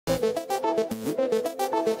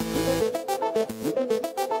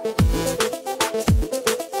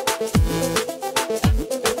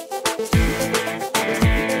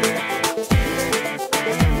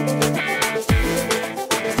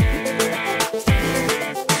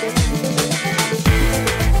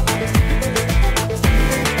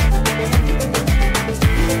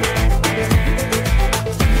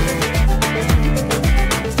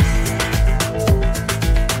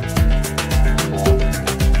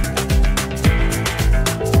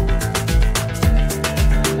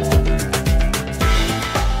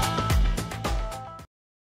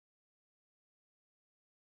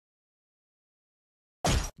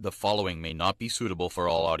The following may not be suitable for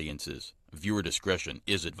all audiences. Viewer discretion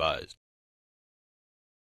is advised.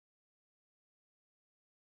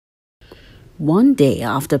 One day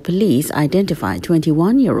after police identified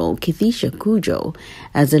 21-year-old Kithisha Kujo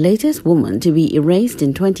as the latest woman to be erased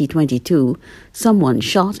in 2022, someone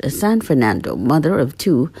shot a San Fernando mother of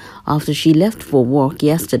two after she left for work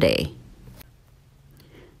yesterday.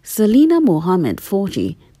 Selina Mohammed,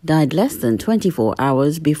 40, died less than 24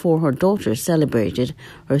 hours before her daughter celebrated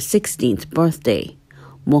her 16th birthday.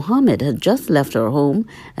 Mohammed had just left her home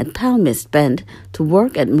at Palmist Bend to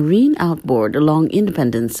work at Marine Outboard along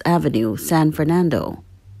Independence Avenue, San Fernando.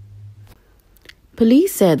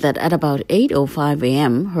 Police said that at about 8:05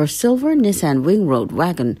 a.m., her silver Nissan Wing Road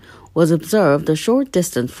wagon was observed a short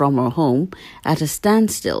distance from her home at a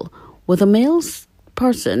standstill, with a male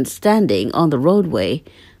person standing on the roadway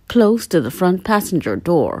close to the front passenger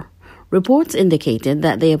door. Reports indicated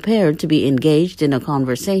that they appeared to be engaged in a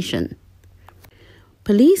conversation.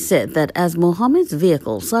 Police said that as Mohammed's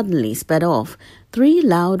vehicle suddenly sped off, 3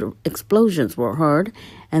 loud explosions were heard,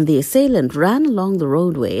 and the assailant ran along the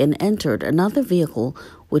roadway and entered another vehicle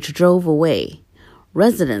which drove away.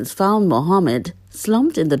 Residents found Mohammed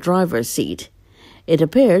slumped in the driver's seat. It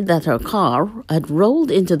appeared that her car had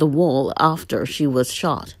rolled into the wall after she was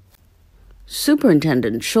shot.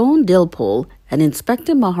 Superintendent Sean Dilpole and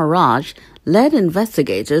Inspector Maharaj led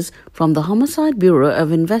investigators from the Homicide Bureau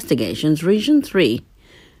of Investigations Region 3.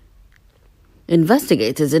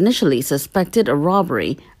 Investigators initially suspected a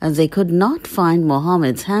robbery as they could not find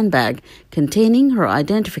Mohammed's handbag containing her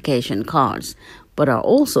identification cards, but are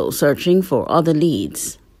also searching for other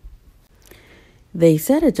leads. They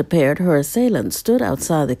said it appeared her assailant stood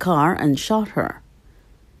outside the car and shot her.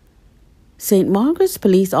 St. Margaret's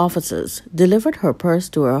police officers delivered her purse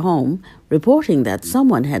to her home, reporting that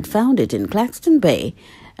someone had found it in Claxton Bay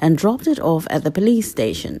and dropped it off at the police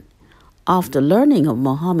station. After learning of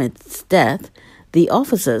Mohammed's death, the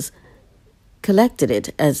officers collected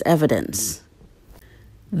it as evidence.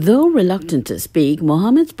 Though reluctant to speak,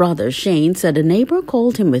 Mohammed's brother Shane said a neighbor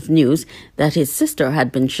called him with news that his sister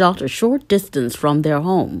had been shot a short distance from their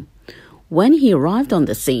home. When he arrived on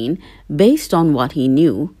the scene, based on what he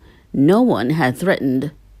knew, no one had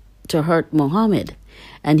threatened to hurt Mohammed,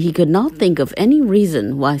 and he could not think of any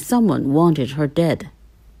reason why someone wanted her dead.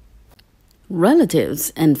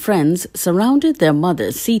 Relatives and friends surrounded their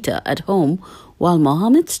mother Sita at home while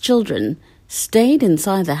Mohammed's children stayed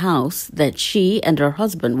inside the house that she and her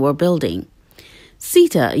husband were building.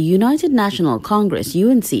 Sita, a United National Congress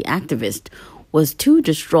UNC activist, was too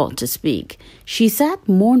distraught to speak. She sat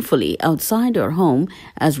mournfully outside her home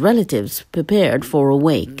as relatives prepared for a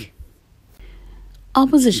wake.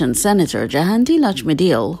 Opposition Senator Jahanti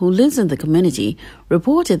Lakshmadeel, who lives in the community,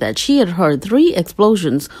 reported that she had heard 3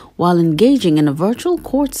 explosions while engaging in a virtual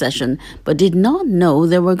court session but did not know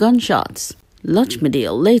there were gunshots.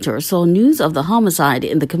 Lakshmadeel later saw news of the homicide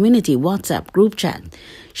in the community WhatsApp group chat.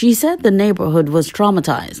 She said the neighborhood was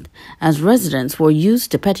traumatized, as residents were used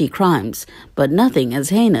to petty crimes, but nothing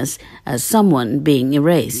as heinous as someone being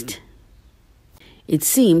erased. It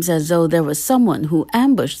seems as though there was someone who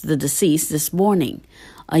ambushed the deceased this morning.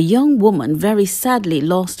 A young woman very sadly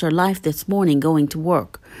lost her life this morning going to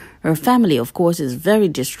work. Her family, of course, is very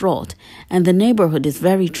distraught, and the neighborhood is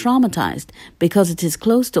very traumatized because it is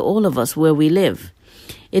close to all of us where we live.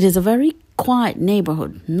 It is a very quiet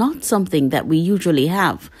neighborhood, not something that we usually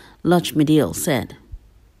have, Lakshmadeel said.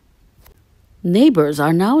 Neighbors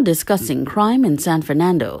are now discussing crime in San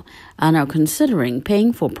Fernando and are considering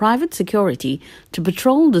paying for private security to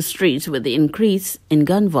patrol the streets with the increase in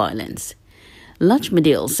gun violence.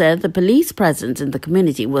 Lakshmadeel said the police presence in the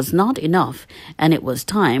community was not enough and it was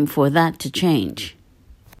time for that to change.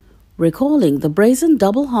 Recalling the brazen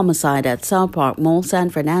double homicide at South Park Mall,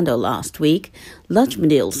 San Fernando last week,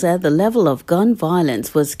 Lakshmadeel said the level of gun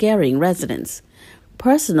violence was scaring residents.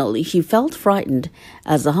 Personally, she felt frightened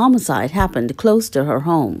as the homicide happened close to her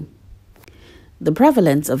home. The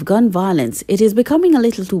prevalence of gun violence, it is becoming a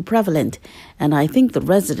little too prevalent, and I think the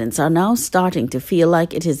residents are now starting to feel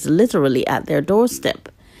like it is literally at their doorstep.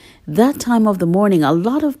 That time of the morning, a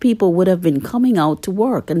lot of people would have been coming out to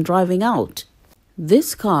work and driving out.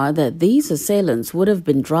 This car that these assailants would have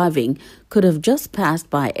been driving could have just passed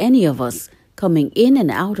by any of us coming in and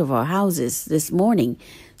out of our houses this morning,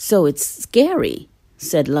 so it's scary,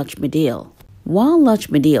 said Lakshmadeel. While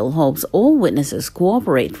Lakshmadeel hopes all witnesses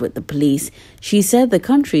cooperate with the police, she said the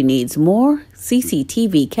country needs more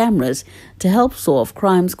CCTV cameras to help solve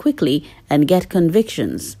crimes quickly and get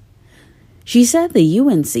convictions. She said the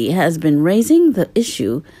UNC has been raising the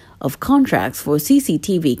issue of contracts for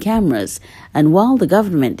CCTV cameras, and while the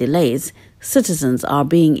government delays, citizens are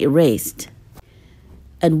being erased.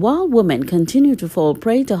 And while women continue to fall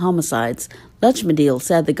prey to homicides, Lachmadil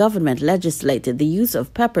said the government legislated the use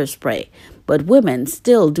of pepper spray, but women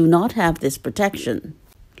still do not have this protection.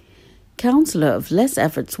 Councillor of Less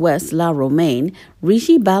Efforts West, La Romaine,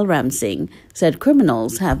 Rishi Balram Singh, said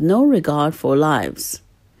criminals have no regard for lives.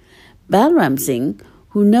 Balram Singh,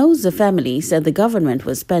 who knows the family, said the government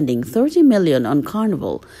was spending $30 million on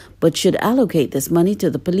Carnival, but should allocate this money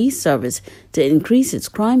to the police service to increase its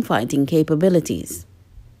crime-fighting capabilities.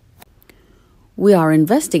 We are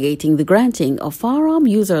investigating the granting of firearm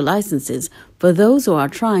user licenses for those who are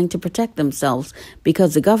trying to protect themselves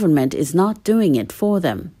because the government is not doing it for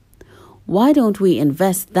them. Why don't we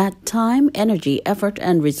invest that time, energy, effort,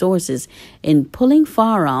 and resources in pulling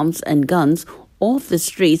firearms and guns off the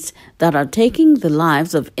streets that are taking the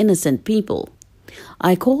lives of innocent people?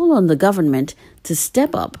 I call on the government to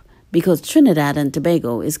step up because Trinidad and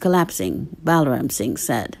Tobago is collapsing, Balram Singh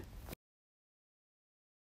said.